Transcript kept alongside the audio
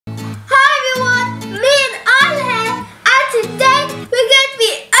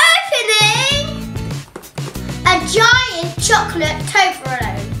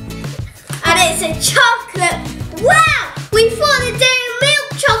chocolate. Wow! We thought the Dairy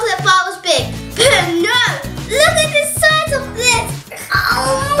Milk chocolate bar was big, but no! Look at the size of this!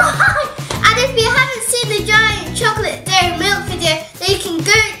 Oh my! And if you haven't seen the giant chocolate Dairy Milk video, then you can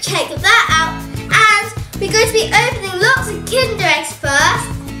go check that out. And we're going to be opening lots of Kinder Eggs first,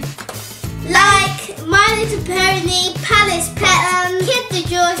 like My Little Pony, Palace Pets, Kinder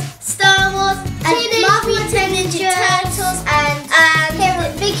Joy, Star Wars, Teenage Mutant Ninja Turtles, and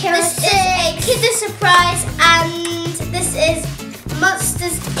Big Hero 6. This is a Kinder Surprise, and this is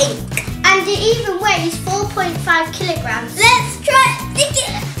Monsters Inc. And it even weighs 4.5 kilograms. Let's try it.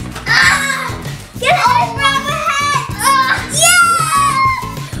 Get it over our head. Yeah!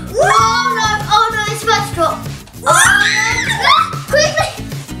 Oh no, it's about to drop. Quickly.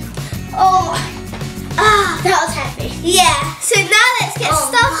 That was heavy. Yeah, so now let's get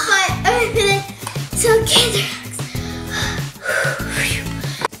started by opening some Kinder Eggs.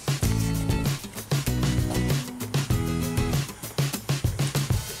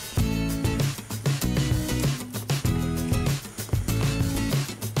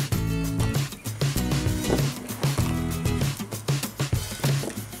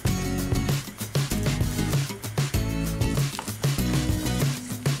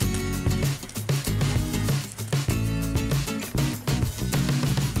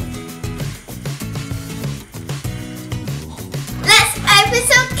 With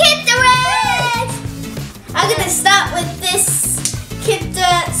some Kinder Eggs! I'm going to start with this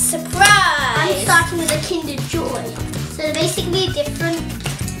Kinder Surprise. I'm starting with a Kinder Joy. So they're basically different,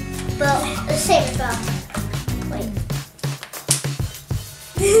 but the same as well. Wait.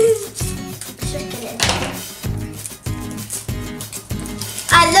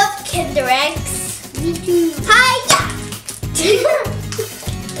 I love Kinder Eggs. Me too. Hiya!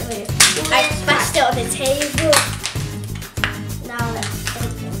 I smashed it on the table. Now let's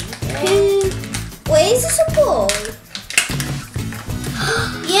wait, is this a ball?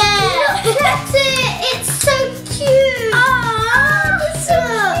 Yeah! Look at it! It's so cute! It's so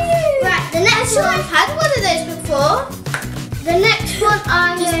cute! Right, the next one. I've had one of those before. The next one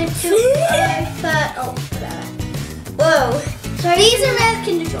I'm going to open. Whoa. So these are their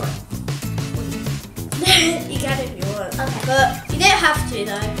Kinder Joy. You can if you want. Okay. But you don't have to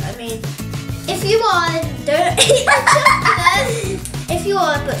though. I mean, if you want, don't eat the chocolate. If you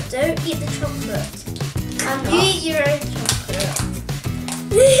want, but don't eat the chocolate. You eat your own chocolate.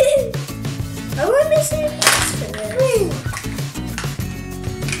 I want to say yes to this.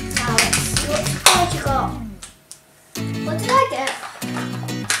 Now let's see what card you got. What did I get?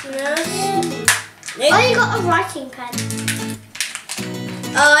 No. Oh, you got a writing pen.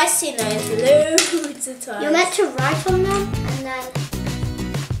 Oh, I've seen those loads of times. You're meant to write on them and then...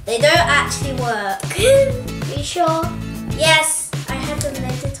 They don't actually work. Are you sure? Yes. I had them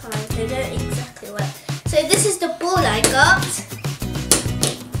loads of times. They don't exactly work. So this is the ball I got.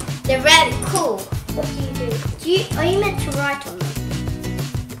 They're really cool. What do you do? Are you meant to write on them?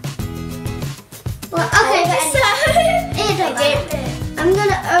 Well, okay, I'm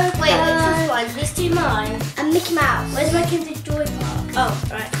gonna open. Wait, which one? These two mine. And Mickey Mouse. Where's my Kinder Joy part? Oh,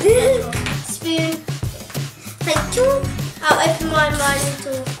 right. Spoon. Thank you. I'll open my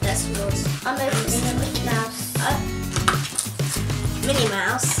little. That's yours. I'm opening a Mickey Mouse. Minnie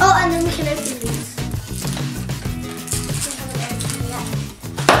Mouse. Oh, and then we can open these.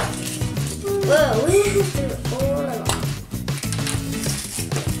 Whoa, they're all along.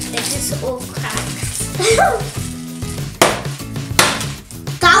 They're just all cracked.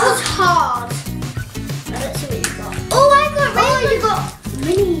 That was hard. Now let's see what you got. Oh, I got Rainbow. Oh, you got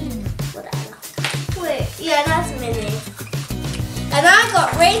Minnie. Whatever. Wait, yeah, that's Minnie. And I got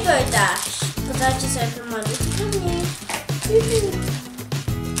Rainbow Dash because I just opened my little Minnie.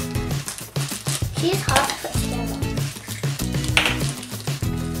 She is hard to put together.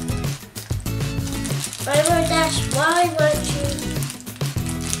 Rainbow Dash, why won't you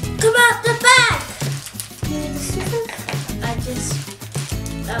come out the bag? You need the scissors? I just,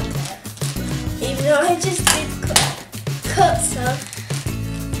 even though I just did cut some.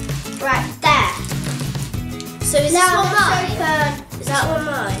 Right there. So is this one mine? Is that one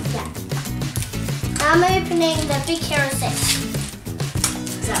mine? Yeah. I'm opening the Big Hero 6.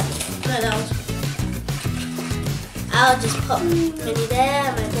 Is that one? No, that was. I'll just put Minnie there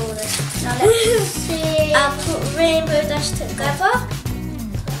and my ball there. Now let's see. I'll put Rainbow Dash together.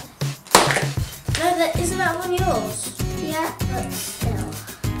 No, isn't that one yours? Yeah, but still.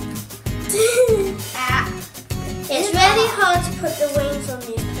 It's really hard to put the wings on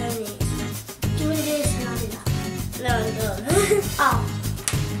these ponies. Do you want to do this and I'll do that? No, I don't. Oh.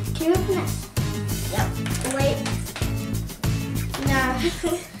 Can you open this? Yep. Wait. No.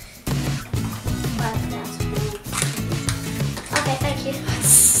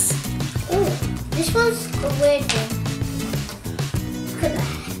 This one's a weird one. Look at that.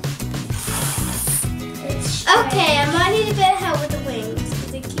 Okay, I might need a bit of help with the wings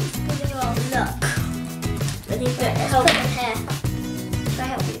because it keeps pulling off. Look. I need a bit of help with hair. Try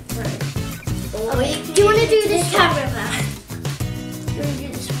help me through. Oh, do you want to do this cameraman? Do you want to do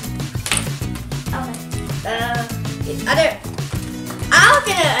this one? Okay. I'm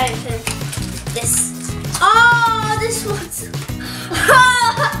gonna open this. Oh, this one's.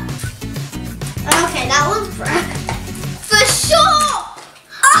 Okay, that one's broken. For sure!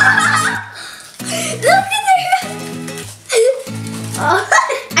 Look at the. Oh,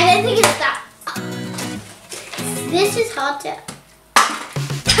 I don't think it's that. This is hard to.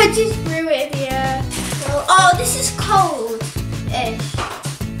 I just threw it in the air. Oh, this is cold-ish.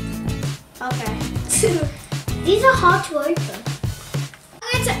 Okay. These are hard to open. I'm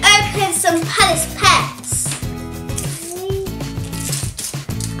going to open some Palace Pets.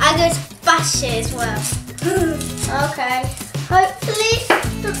 I'm going to bash it as well. Okay. Hopefully,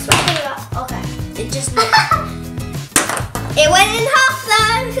 it looks like that. Okay. It just it went in half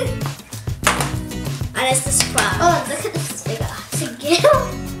though. And it's the surprise. Oh, look at the sticker. Together.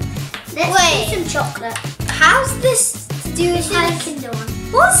 Let's eat some chocolate. How's this to do with Palace Kinder one?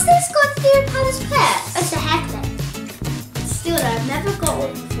 What's this got to do with Palace Pets? It's a hair clip. Still, I've never got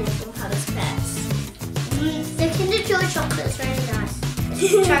one before from Palace Pets. The Kinder Joy chocolate is really nice.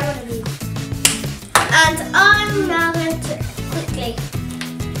 Let's try one of these. And I'm now going to quickly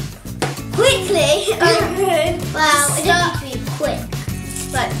open. Wow, it doesn't need to be quick.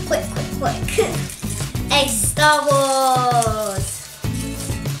 But quick. A Star Wars.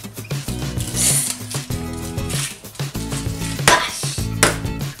 Bash.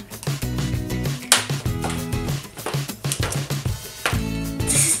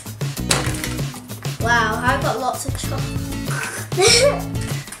 Wow, I've got lots of chocolate.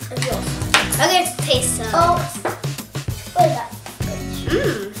 I'm going to taste some. Oh, what is that?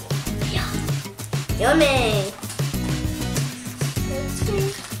 Yummy.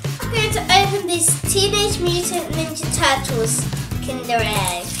 I'm going to open this Teenage Mutant Ninja Turtles Kinder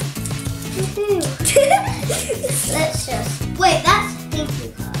Egg. Let's just wait. That's pinky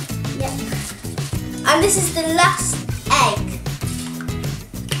card. Yep. And this is the last egg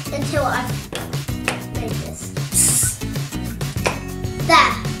until I've made this.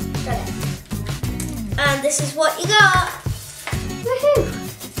 There. Got it. And this is what you got. Woohoo!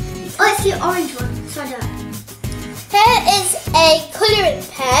 Oh, it's the orange one. Try that. Here is a colouring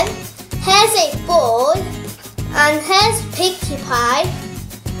pen. Here's a ball. And here's Pinkie Pie.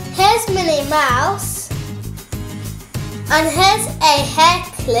 Here's Minnie Mouse. And here's a hair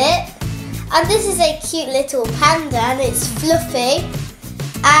clip. And this is a cute little panda and it's fluffy.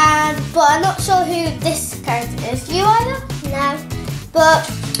 But I'm not sure who this character is. You either? No. But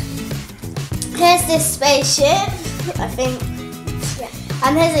here's this spaceship, I think. Yeah.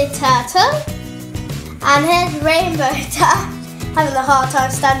 And here's a turtle. And here's Rainbow Dash, having a hard time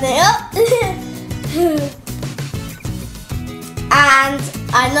standing up. And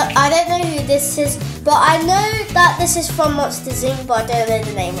I don't know who this is, but I know that this is from Monsters Inc., but I don't know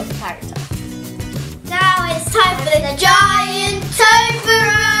the name of the character. Now it's time for the giant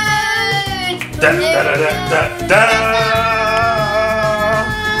Toblerone! Da, da, da, da, da, da.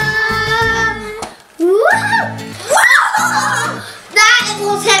 That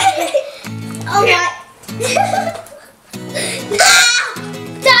was heavy. Oh my.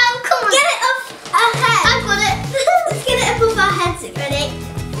 Down, come on. Get it up our head. I've got it. Let's get it above our heads. Ready?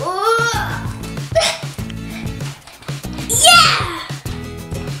 Yeah!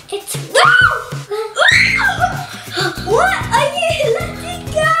 It's What are you letting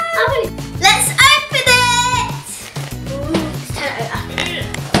go? Let's open it.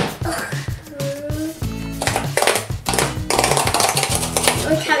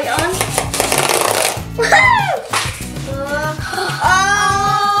 We'll carry on.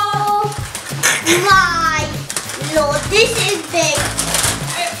 Oh my lord, this is big.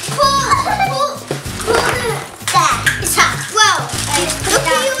 Pull there. It's up. Well, look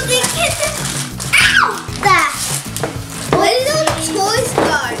at you the kittens. Ow! There. Where did all the toys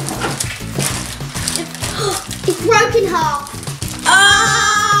go? It's broken half. Oh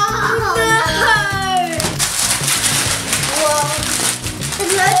no! Whoa.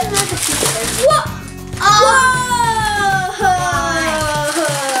 There's loads of other pieces. What? Oh!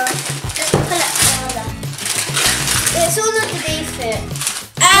 Just pull it further. It's all underneath it.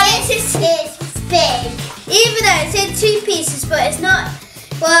 And it's big. Even though it's in two pieces, but it's not.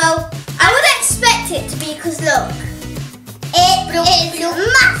 Well, I would expect it to be because look. It is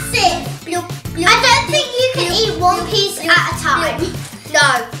massive. I don't think you can eat one piece at a time. No.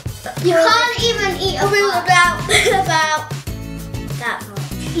 You can't even about that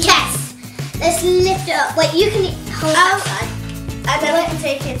much. Yes. Let's lift it up. Wait, you can hold that side. And then we can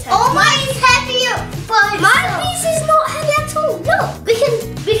take it out. Oh, mine is heavy by itself. My piece is not heavy at all. No, we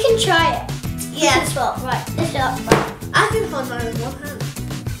can try it. Yeah, swap. Right, lift it up. Right. I can hold mine with one hand.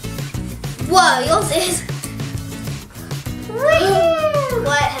 Whoa, yours is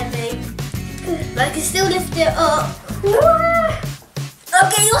quite heavy. But I can still lift it up.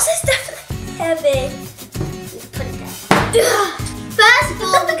 Okay, yours is definitely heavy. Let's put it down. First of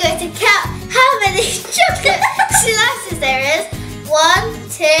all, we're going to count how many chocolate slices there is. 1,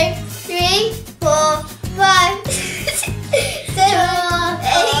 2, 3, 4, 5, 6, 7,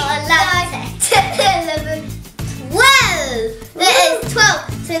 8, 9, 10, 11, 12. There is 12.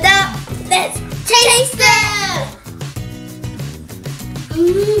 So now let's taste them.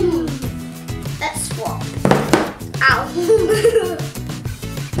 Let's swap. Ow.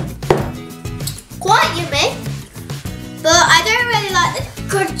 Quite yummy, but I don't really like the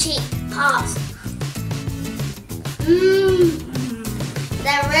crunchy parts.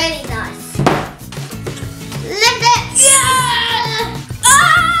 They're really nice. Lift it! Yeah!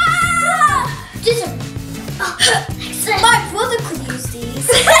 Ah! Just my brother could use these.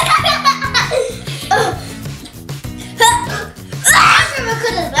 I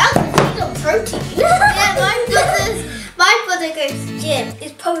could as well because he's on protein. Yeah, my brother goes to the gym.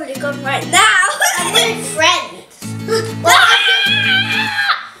 He's probably gone right now. And we're friends.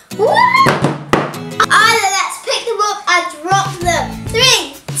 Either let's pick them up and drop them. 3,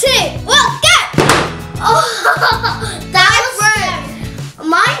 2, 1, go! Oh, that was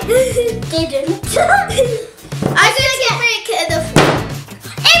mine didn't. I didn't break it enough.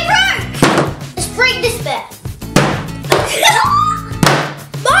 It broke! Let's break this bit.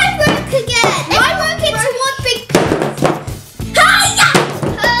 Mine broke again. Mine broke into one big piece.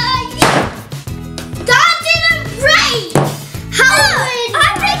 That didn't break. How?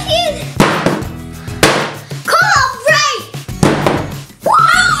 I'm breaking. Come on, break.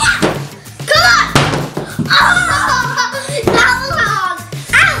 Come on. Oh, that was hard.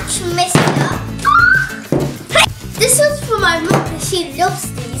 Ouch, messed up. This one's for my mum because she loves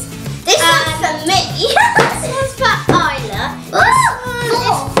these. This one's for me. This one's for Isla. This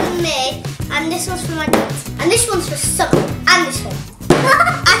one's for me. And this one's for my dad. And this one's for Summer. And this one.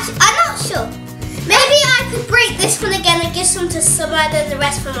 Actually, I'm not sure. Maybe I could break this one again and give some to Summer and then the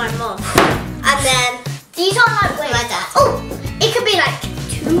rest for my mum. And then these are like weights. My dad. Oh, it could be like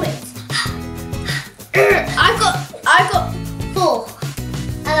 2 weights. I got 4.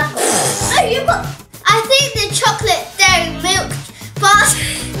 And I've got 4. Oh, you got. I think the chocolate dairy milk bars.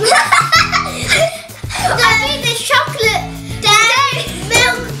 I think the chocolate dairy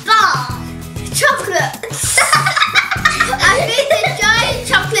milk bar. Chocolate. I think the giant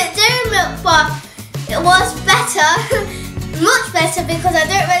chocolate dairy milk bar was better, much better because I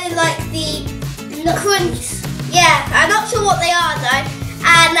don't really like the crunch. Yeah, I'm not sure what they are though.